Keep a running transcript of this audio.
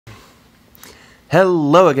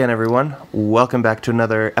Hello again, everyone. Welcome back to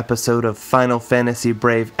another episode of Final Fantasy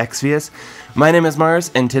Brave Exvius. My name is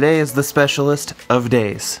Mars, and today is the specialist of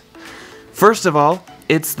days. First of all,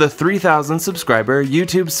 it's the 3,000 subscriber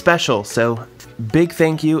YouTube special, so big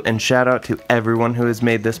thank you and shout out to everyone who has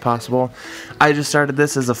made this possible. I just started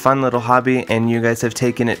this as a fun little hobby, and you guys have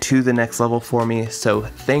taken it to the next level for me, so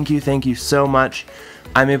thank you so much.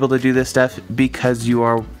 I'm able to do this stuff because you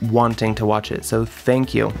are wanting to watch it, so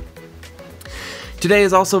thank you. Today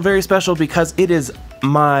is also very special because it is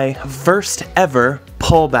my first ever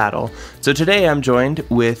pull battle. So today I'm joined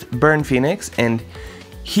with BurnFenix, and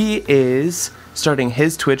he is starting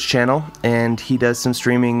his Twitch channel, and he does some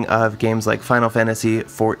streaming of games like Final Fantasy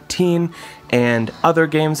 14 and other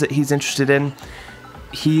games that he's interested in.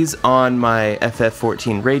 He's on my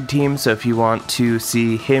FF14 raid team, so if you want to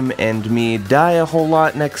see him and me die a whole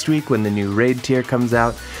lot next week when the new raid tier comes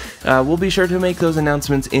out, we'll be sure to make those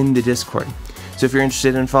announcements in the Discord. So if you're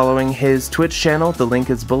interested in following his Twitch channel, the link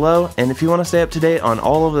is below, and if you want to stay up to date on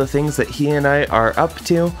all of the things that he and I are up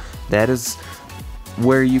to, that is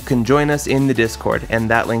where you can join us in the Discord, and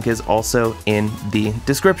that link is also in the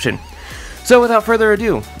description. So without further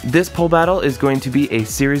ado, this poll battle is going to be a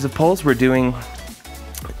series of polls. We're doing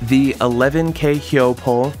the 11k Hyoh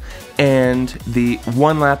poll and the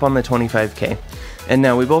 1 lap on the 25k. And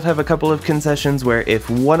now we both have a couple of concessions where if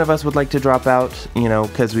one of us would like to drop out, you know,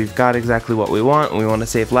 because we've got exactly what we want to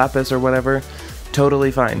save Lapis or whatever,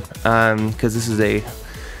 totally fine. Because this is a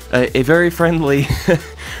very friendly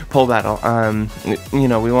poll battle. You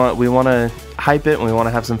know, we want to hype it and we want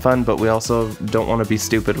to have some fun, but we also don't want to be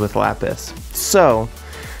stupid with Lapis. So,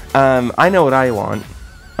 I know what I want.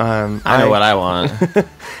 I know what I want.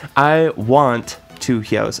 I want 2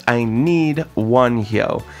 Hyohs. I need 1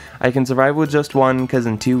 Hyoh. I can survive with just 1 because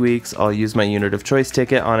in 2 weeks I'll use my unit of choice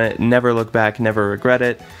ticket on it, never look back, never regret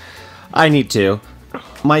it. I need 2.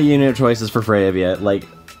 My unit of choice is for Freya. Like,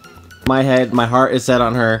 my heart is set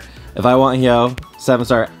on her. If I want Hyoh,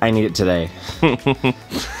 7-star, I need it today.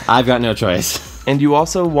 I've got no choice. And you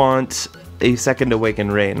also want a second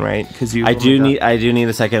Awakened Rain, right? Because I do need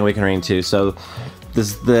a second Awakened Rain too. So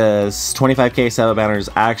this 25k setup banner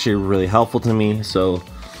is actually really helpful to me. So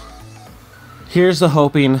here's the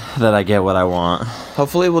hoping that I get what I want.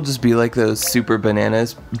 Hopefully we'll just be like those super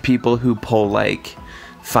bananas people who pull like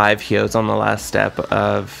 5 Hyohs on the last step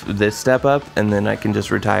of this step up, and then I can just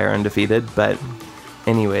retire undefeated. But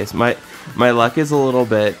anyways, my luck is a little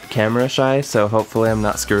bit camera shy, so hopefully I'm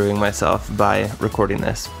not screwing myself by recording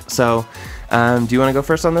this. So, do you want to go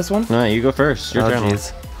first on this one? No, you go first. Your turn.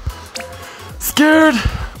 Geez. Scared!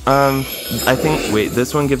 I think, wait,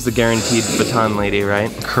 this one gives the guaranteed baton lady,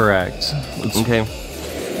 right? Correct. Okay.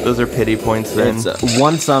 Those are pity points then. It's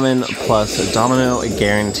 1 summon plus a domino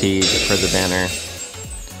guaranteed for the banner.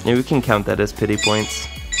 Yeah, we can count that as pity points.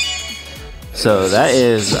 So that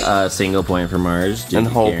is a single point for Mars. And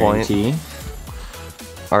whole guarantee.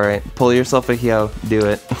 Point. Alright, pull yourself a Hyoh. Do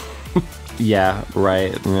it. Yeah,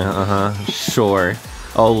 right. Yeah, sure.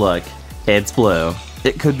 Oh, look. It's blue.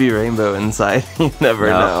 It could be rainbow inside. You never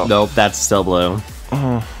know. Nope, that's still blue.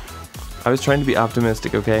 I was trying to be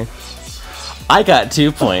optimistic, okay? I got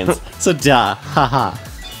 2 points. So duh. Haha.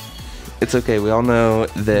 It's okay. We all know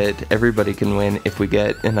that everybody can win if we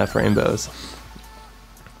get enough rainbows.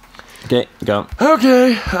 Okay, go.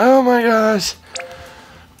 Okay. Oh my gosh.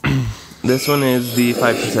 This one is the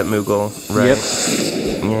 5% Moogle, right?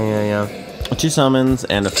 Yep. Yeah. 2 summons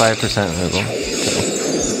and a 5% Moogle.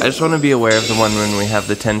 I just want to be aware of the one when we have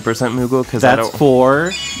the 10% Moogle, because that's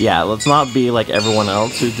 4. Yeah, let's not be like everyone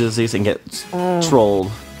else who does these and get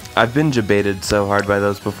trolled. I've been jebaited so hard by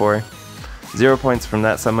those before. 0 points from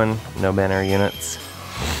that summon, no banner units.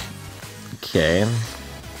 Okay.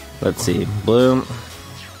 Let's see. Blue.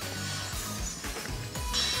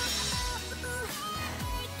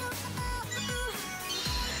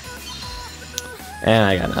 And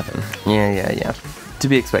I got nothing. Yeah. To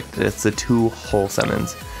be expected. It's the 2 whole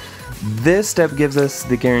summons. This step gives us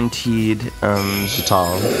the guaranteed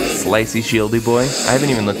Chital. Slicey Shieldy boy. I haven't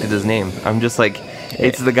even looked at his name. I'm just like,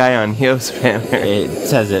 it's the guy on Hyoh's banner. It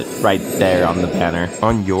says it right there on the banner.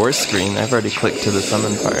 On your screen? I've already clicked to the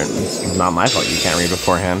summon part. It's not my fault you can't read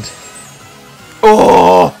beforehand.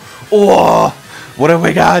 Oh! What have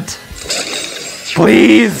we got?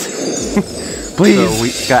 Please! Please! So we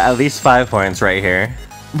got at least 5 points right here.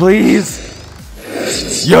 Please!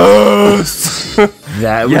 Yes!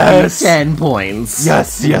 That would be 10 points.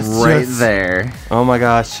 Yes. Right there. Oh my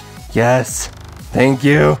gosh. Yes. Thank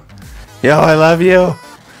you. Yo, I love you.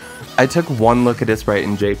 I took one look at his sprite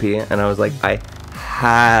in JP and I was like, I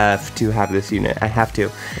have to have this unit. I have to.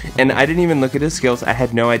 And I didn't even look at his skills. I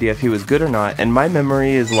had no idea if he was good or not. And my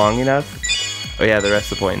memory is long enough. Oh yeah, the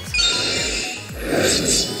rest of the points.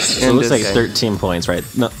 So it looks like 13 points, right?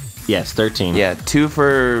 No, yes, 13. Yeah, two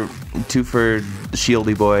for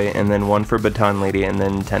Shieldy Boy, and then 1 for Baton Lady, and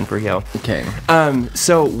then 10 for Hyoh. Okay.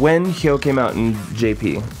 So when Hyoh came out in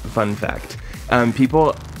JP, fun fact,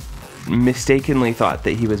 people mistakenly thought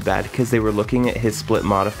that he was bad because they were looking at his split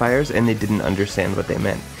modifiers and they didn't understand what they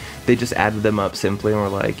meant. They just added them up simply and were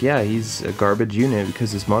like, yeah, he's a garbage unit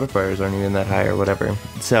because his modifiers aren't even that high or whatever.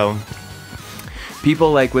 So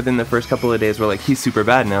people, like, within the first couple of days were like, he's super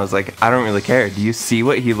bad, and I was like, I don't really care. Do you see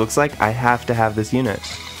what he looks like? I have to have this unit.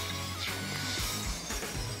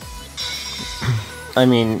 I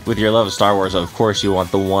mean, with your love of Star Wars, of course you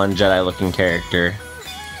want the one Jedi-looking character.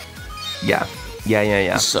 Yeah.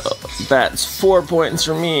 So, that's 4 points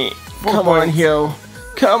for me. Come on, points. Hyoh.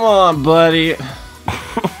 Come on, buddy.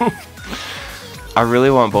 I really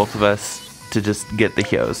want both of us to just get the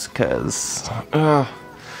Hyohs, because...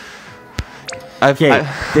 Okay,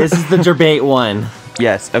 this is the debate one.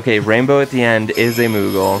 Yes, okay, Rainbow at the end is a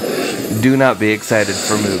Moogle. Do not be excited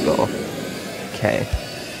for Moogle. Okay.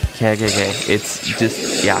 It's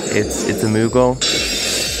just, yeah, it's a Moogle.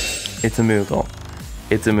 It's a Moogle.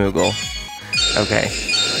 It's a Moogle. Okay.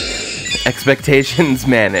 Expectations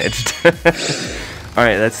managed.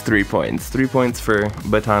 Alright, that's 3 points. 3 points for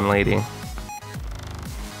Baton Lady.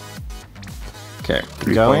 Okay,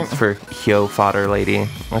 3 points for Hyoh Fodder Lady.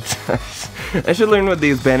 I should learn what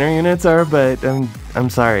these banner units are, but I'm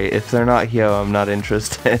sorry. If they're not Hyoh, I'm not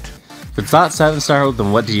interested. If it's not 7-star,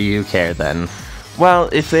 then what do you care then? Well,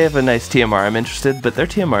 if they have a nice TMR, I'm interested, but their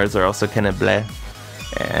TMRs are also kind of bleh.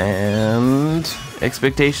 And...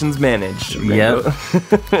 expectations managed. Yep.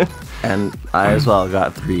 And I as well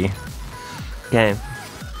got 3. Okay.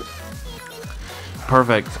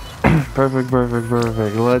 Perfect. Perfect.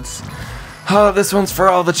 Let's... Oh, this one's for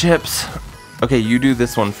all the chips. Okay, you do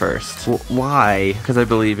this one first. Why? Because I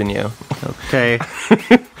believe in you. Okay.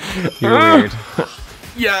 You're weird.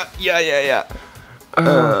 Yeah.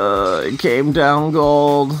 It came down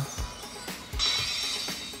gold.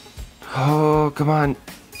 Oh, come on.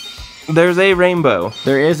 There's a rainbow.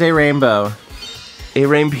 There is a rainbow. A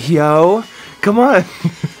rainbow? Come on.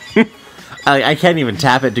 I can't even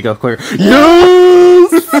tap it to go quicker.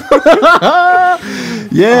 Yes!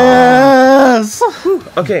 Yes!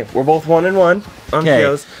 Okay, we're both 1 and 1 on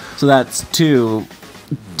Hyohs. So that's 2,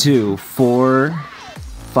 4,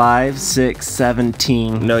 5, 6,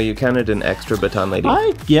 17. No, you counted an extra Baton Lady.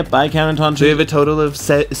 Yep, I counted on 2. So we have a total of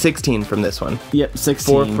 16 from this one. Yep,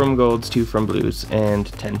 16. 4 from golds, 2 from blues, and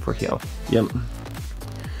 10 for Hyoh. Yep.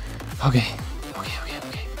 Okay.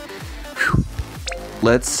 Whew.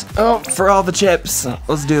 Let's... Oh, for all the chips.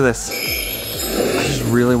 Let's do this. I just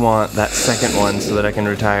really want that second one so that I can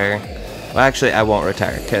retire. Well, actually, I won't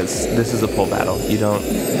retire, because this is a pull battle. You don't...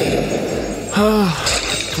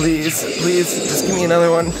 Please, just give me another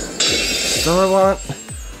one. That's all I want.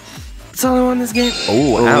 That's all I want in this game.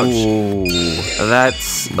 Oh, ouch.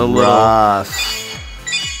 That's a little... rough.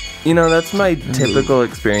 You know, that's my typical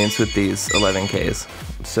experience with these 11Ks.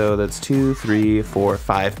 So that's 2, 3, 4,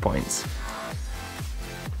 5 points.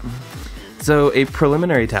 So a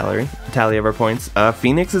preliminary tally of our points.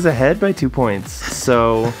 Phoenix is ahead by 2 points.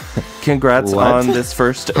 So congrats on this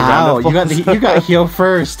first round of polls. You got Hyoh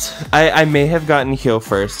first. I may have gotten Hyoh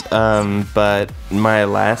first, but my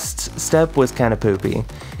last step was kind of poopy.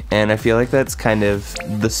 And I feel like that's kind of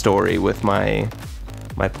the story with my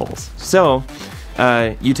polls. So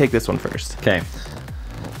you take this one first. Okay.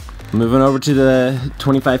 Moving over to the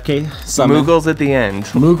 25K summon. Moogle's at the end.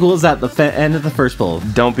 Moogle's at the end of the first poll.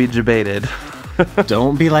 Don't be debated.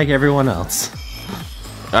 Don't be like everyone else.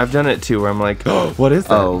 I've done it too, where I'm like, oh, what is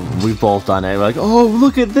that? Oh, we've both done it. We're like, oh,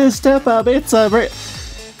 look at this step up. It's a...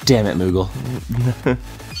 Damn it, Moogle.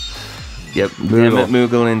 Yep, damn it,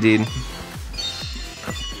 Moogle indeed.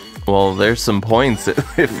 Well, there's some points,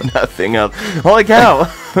 if nothing else. Holy cow!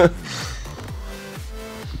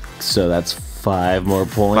 So that's 5 more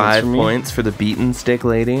points. 5 for me. points for the beaten stick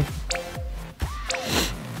lady.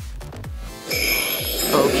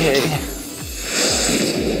 Okay.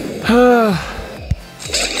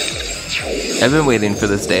 I've been waiting for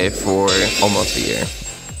this day for almost a year.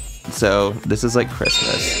 So this is like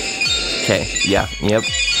Christmas. Okay, yeah, yep.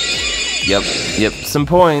 Some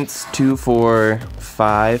points. 2, 4,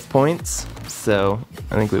 5 points. So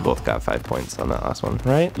I think we both got 5 points on that last one,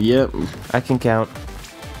 right? Yep. I can count.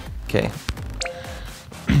 Okay.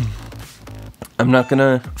 I'm not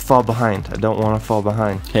gonna fall behind. I don't want to fall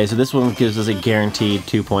behind. Okay, so this one gives us a guaranteed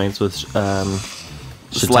 2 points with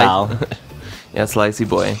Shatal. Yeah, slicey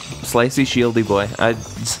boy. Slicey shieldy boy.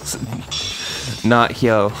 Not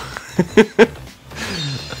Hyoh.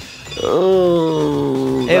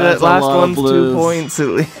 Oh, Hey, that that's a last lot of one's 2 blues. points at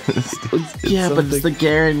least. Yeah, but something. it's the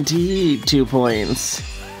guaranteed 2 points.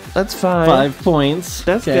 That's fine. 5 points.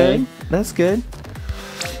 That's Okay. good. That's good.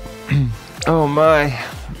 Oh my.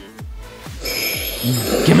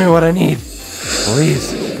 Give me what I need.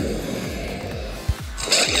 Please.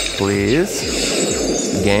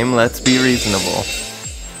 Please. Game, let's be reasonable.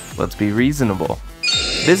 Let's be reasonable.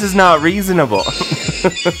 This is not reasonable.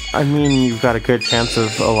 I mean, you've got a good chance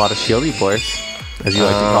of a lot of shieldy boys, as you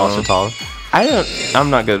like to call Shatal.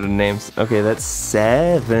 I'm not good with names. Okay, that's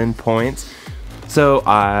 7 points. So,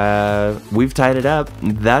 we've tied it up.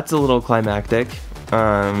 That's a little climactic.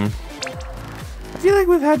 I feel like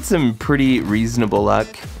we've had some pretty reasonable luck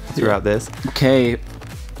throughout this. Okay,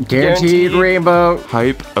 guaranteed rainbow.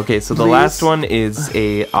 Hype. Okay, so the Please. last one is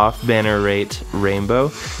a off-banner rate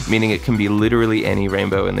rainbow, meaning it can be literally any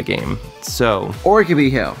rainbow in the game. So, Or it could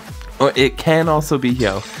be Hyoh. or it can also be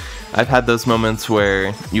Hyoh. I've had those moments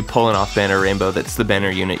where you pull an off-banner rainbow that's the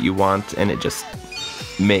banner unit you want, and it just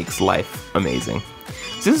makes life amazing.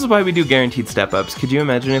 So this is why we do guaranteed step-ups. Could you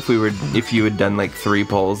imagine if you had done like 3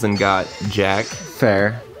 pulls and got Jack?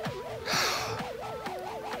 Fair.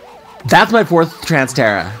 That's my 4th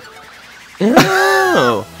Transtera.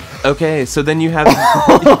 Oh, okay. So then you have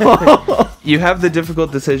you have the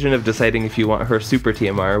difficult decision of deciding if you want her super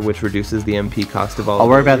TMR, which reduces the MP cost of all. I'll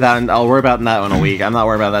worry about that. I'll worry about that in a week. I'm not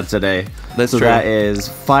worried about that today. That's so true. that is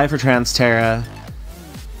 5 for Transtera,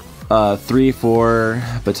 3 for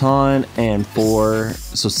Baton, and 4.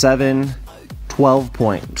 So 7, 12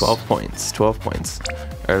 points. 12 points. 12 points.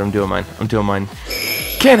 All right, I'm doing mine. I'm doing mine.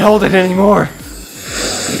 Can't hold it anymore.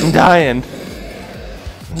 I'm dying.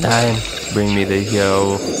 I'm dying. Bring me the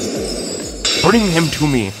Hyoh. Bring him to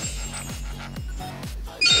me.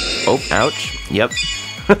 Oh, ouch. Yep.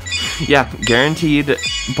 Yeah, guaranteed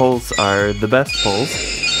pulls are the best pulls.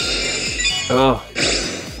 Oh,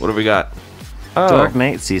 what do we got? Oh, Dark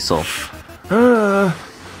Knight Cecil. that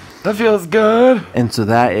feels good. And so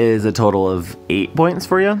that is a total of 8 points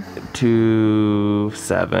for you. 2,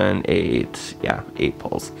 7, 8. Yeah, 8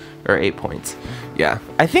 pulls. Or 8 points. Yeah.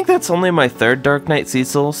 I think that's only my 3rd Dark Knight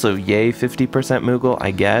Cecil, so yay 50% Moogle,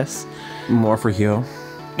 I guess. More for Hyoh.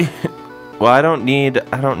 Well, I don't need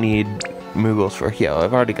Moogles for Hyoh.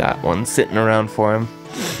 I've already got one sitting around for him.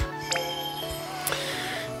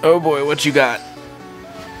 Oh boy, what you got?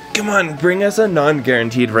 Come on, bring us a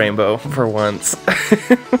non-guaranteed rainbow for once.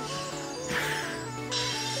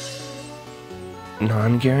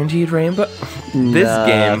 Non-guaranteed rainbow? This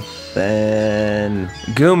game. Then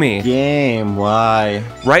Goomy. game. Why?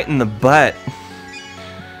 Right in the butt.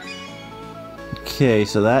 Okay,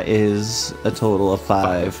 so that is a total of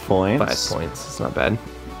 5 points. 5 points. It's not bad.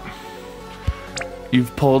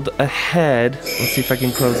 You've pulled ahead. Let's see if I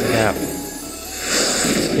can close the gap.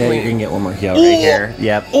 Yeah, you can get one more Hyoh right here.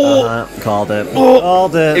 Yep. Called it.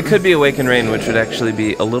 Called it. It could be Awaken Rain, which would actually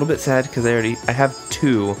be a little bit sad because I have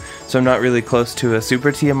 2, so I'm not really close to a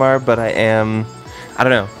super TMR, but I am. I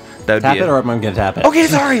don't know. That would Tap be it, or am I gonna tap it? Okay,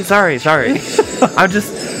 sorry. I'm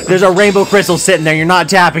just. There's a rainbow crystal sitting there. You're not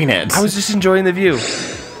tapping it. I was just enjoying the view.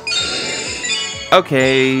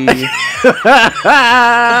 Okay. Don't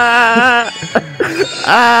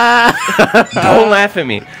laugh at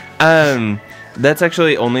me. That's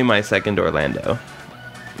actually only my 2nd Orlando.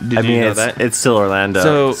 Did you know that? it's still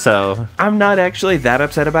Orlando. So I'm not actually that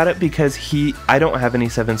upset about it because I don't have any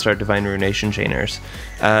 7-star Divine Ruination Chainers.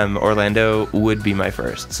 Orlando would be my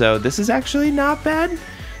first. So this is actually not bad.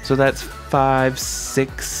 So that's 5,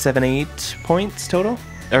 6, 7, 8 points total?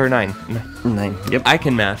 Or 9. 9. Yep. I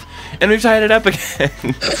can math. And we've tied it up again.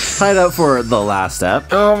 Tied up for the last step.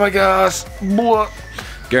 Oh my gosh. Blah.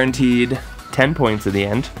 Guaranteed 10 points at the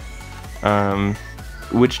end.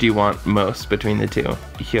 Which do you want most between the two?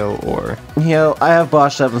 Hyoh or... Hyoh, I have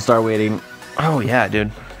Bosch 7-star waiting. Oh yeah,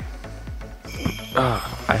 dude. Oh,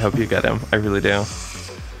 I hope you get him. I really do.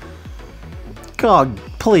 God,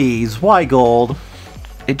 please, why gold?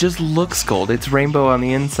 It just looks gold. It's rainbow on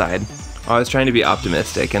the inside. Oh, I was trying to be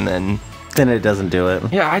optimistic and then... Then it doesn't do it.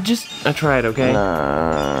 Yeah, I tried, okay? And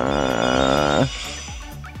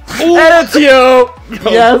it's Hyoh!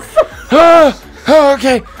 Yes! Oh,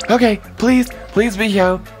 okay, please be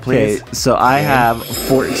Hyoh. Please. Okay, so I have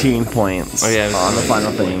 14 points yeah, on the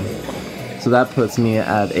final thing. So that puts me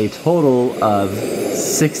at a total of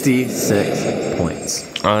 66 points.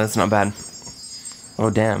 Oh, that's not bad. Oh,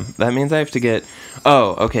 damn. That means I have to get...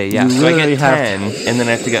 Oh, okay, yeah. You So I literally get have 10, and then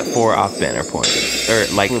I have to get 4 off-banner points. Or,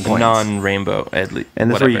 like, points. non-rainbow, at least. And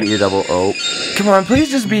that's where you get your double O. Come on, please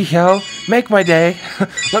just be Hyoh. Make my day.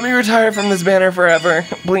 Let me retire from this banner forever.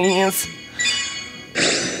 Please.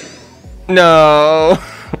 No.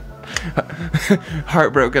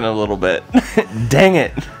 Heartbroken a little bit. Dang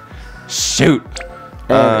it. Shoot.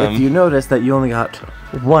 And if you notice that you only got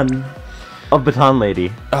 1 of Baton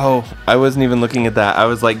Lady. Oh, I wasn't even looking at that. I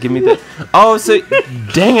was like, give me the... Oh, so...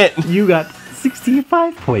 Dang it. You got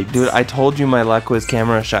 65 points. Dude, I told you my luck was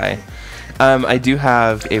camera shy. I do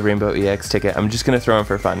have a Rainbow EX ticket. I'm just going to throw in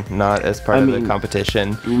for fun, not as part of the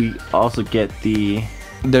competition. We also get the...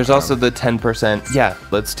 There's also the 10%. Yeah,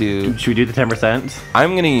 let's do... Should we do the 10%?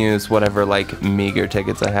 I'm going to use whatever, like, meager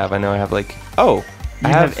tickets I have. I know I have, like... Oh, I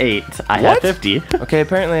have 8. I have 50. Okay,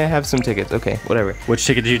 apparently I have some tickets. Okay, whatever. Which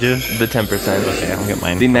ticket did you do? The 10%. Okay, I'll get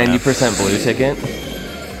mine. The 90% blue ticket.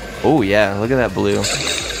 Oh, yeah, look at that blue.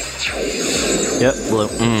 Yep, blue.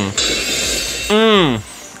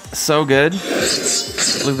 So good.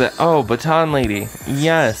 Look at that. Oh, Baton Lady.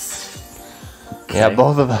 Yes. Okay. Yeah,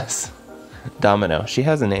 both of us. Domino. She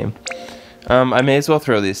has a name. I may as well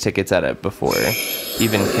throw these tickets at it before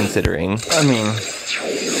even considering. I mean...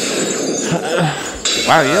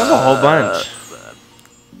 Wow, you have a whole bunch.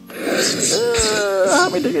 How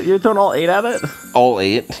many tickets? You're throwing all 8 at it? All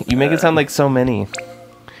 8? You make it sound like so many.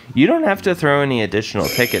 You don't have to throw any additional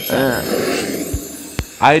tickets in.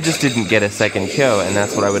 I just didn't get a second Hyoh, and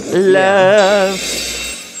that's what I would love.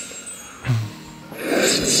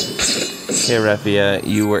 Okay, Refia,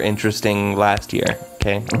 you were interesting last year,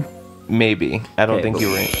 okay? Maybe. I don't think you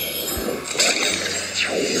were...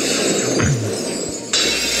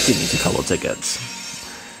 Give me a couple tickets.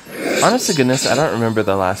 Honest to goodness, I don't remember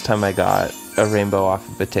the last time I got a rainbow off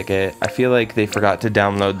of a ticket. I feel like they forgot to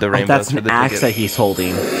download the rainbows for the ticket. That's an axe that he's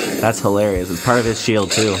holding. That's hilarious. It's part of his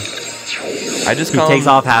shield, too. I just He takes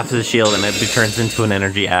off half of his shield and it turns into an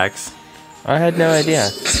energy axe. I had no idea.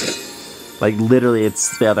 Like, literally,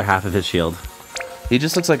 it's the other half of his shield. He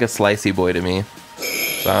just looks like a slicey boy to me.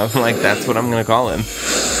 So I'm like, that's what I'm going to call him.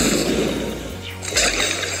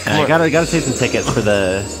 And I gotta save some tickets for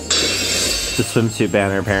the swimsuit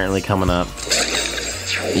banner apparently coming up.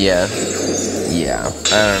 Yeah. Yeah.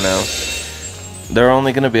 I don't know. They're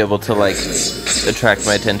only going to be able to, like, attract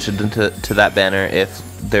my attention to that banner if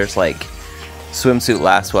there's, like, swimsuit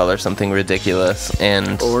lasts well or something ridiculous.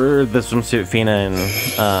 And or the swimsuit Fina and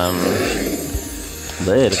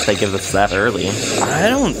Lid, if they give us that early. I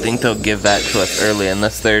don't think they'll give that to us early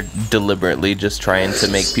unless they're deliberately just trying to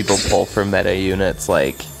make people pull for meta units,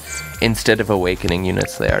 like, instead of awakening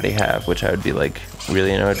units they already have, which I would be, like,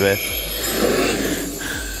 really annoyed with.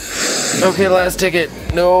 Okay, last ticket.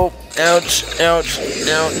 No. Ouch. Ouch.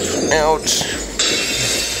 Ouch. Ouch.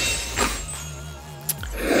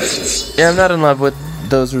 Yeah, I'm not in love with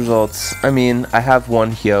those results. I mean, I have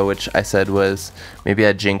one Hyoh, which I said was... Maybe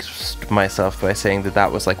I jinxed myself by saying that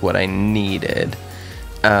that was, like, what I needed.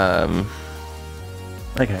 I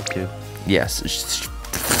got two. Yes.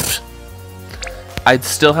 I'd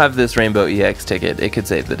still have this Rainbow EX ticket. It could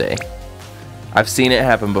save the day. I've seen it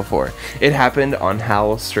happen before. It happened on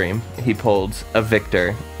Howl's stream. He pulled a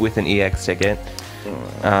Victor with an EX ticket.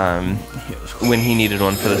 When he needed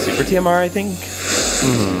one for the Super TMR, I think.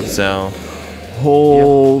 So...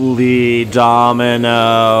 Holy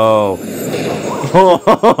domino!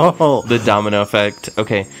 The domino effect.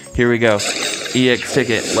 Okay, here we go. EX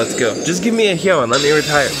ticket. Let's go. Just give me a Hyoh and let me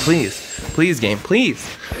retire, please. Please, game. Please.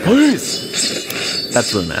 Please.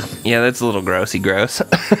 That's the math. Yeah, that's a little gross.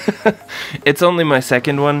 It's only my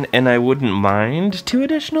second one, and I wouldn't mind 2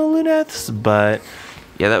 additional Luneths, but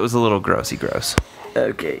yeah, that was a little gross.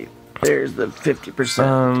 Okay, there's the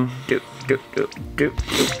 50%.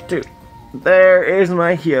 There is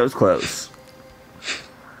my Hyoh's close.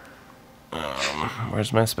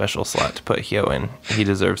 Where's my special slot to put Hyoh in? He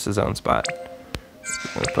deserves his own spot.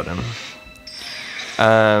 I'm gonna put him.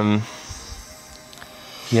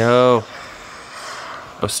 Hyoh.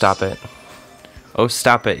 Oh, stop it. Oh,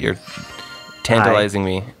 stop it. You're tantalizing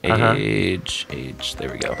me. Age. There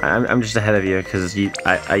we go. I'm just ahead of you because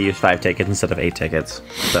I used 5 tickets instead of 8 tickets.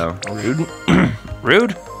 So rude.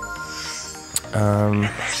 Rude.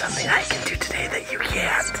 There's something I can do today that you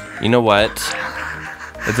can't. You know what?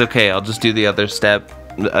 It's okay. I'll just do the other step,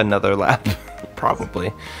 another lap,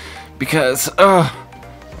 probably, because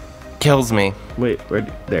kills me. Wait,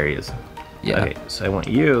 there he is. Yeah. Okay, so I want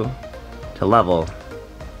you to level.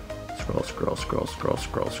 Scroll.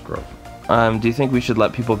 Do you think we should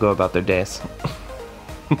let people go about their days?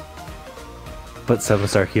 But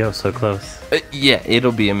 7-star Hyoh so close. Yeah,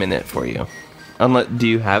 it'll be a minute for you. Unless, do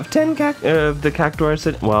you have 10 the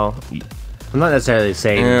Cactuar? Well, I'm not necessarily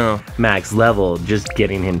saying yeah. max level, just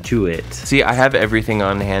getting him to it. See, I have everything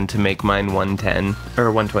on hand to make mine 110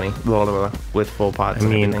 or 120 blah, blah, blah, with full pots. I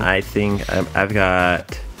mean, and everything. I think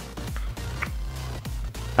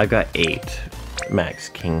I've got 8 max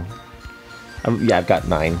king. Yeah, I've got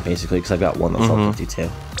 9 basically because I've got one that's level 52.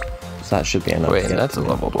 So that should be enough. Wait, that's a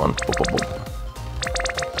leveled one.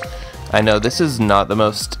 I know this is not the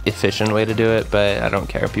most efficient way to do it, but I don't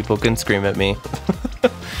care. People can scream at me.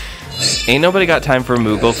 Ain't nobody got time for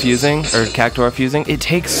Moogle fusing or Cactuar fusing. It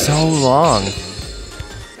takes so long.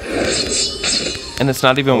 And it's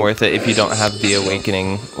not even worth it if you don't have the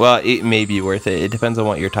awakening. Well, it may be worth it. It depends on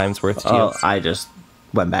what your time's worth to you. Oh, I just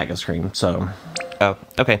went back and screamed, so... Oh,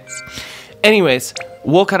 okay. Anyways,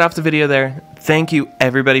 we'll cut off the video there. Thank you,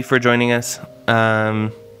 everybody, for joining us.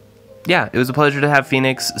 Yeah, it was a pleasure to have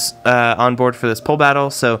Phoenix on board for this pole battle,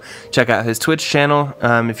 so check out his Twitch channel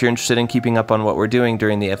if you're interested in keeping up on what we're doing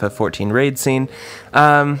during the FF14 raid scene.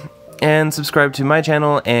 And subscribe to my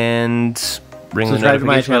channel and ring the notification Subscribe to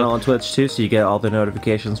my channel on Twitch, too, so you get all the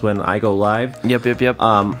notifications when I go live. Yep.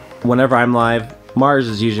 Whenever I'm live, Mars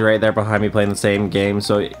is usually right there behind me playing the same game,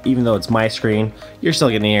 so even though it's my screen, you're still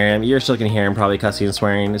gonna hear him. You're still gonna hear him probably cussing and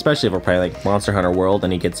swearing, especially if we're playing like Monster Hunter World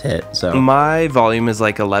and he gets hit. So my volume is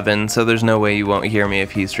like 11, so there's no way you won't hear me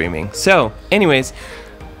if he's streaming. So, anyways,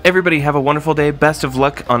 everybody have a wonderful day. Best of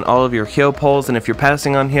luck on all of your Hyoh polls, and if you're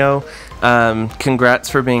passing on Hyoh, congrats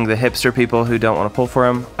for being the hipster people who don't want to pull for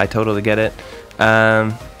him. I totally get it.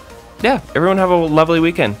 Yeah, everyone have a lovely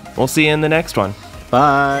weekend. We'll see you in the next one.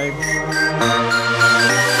 bye.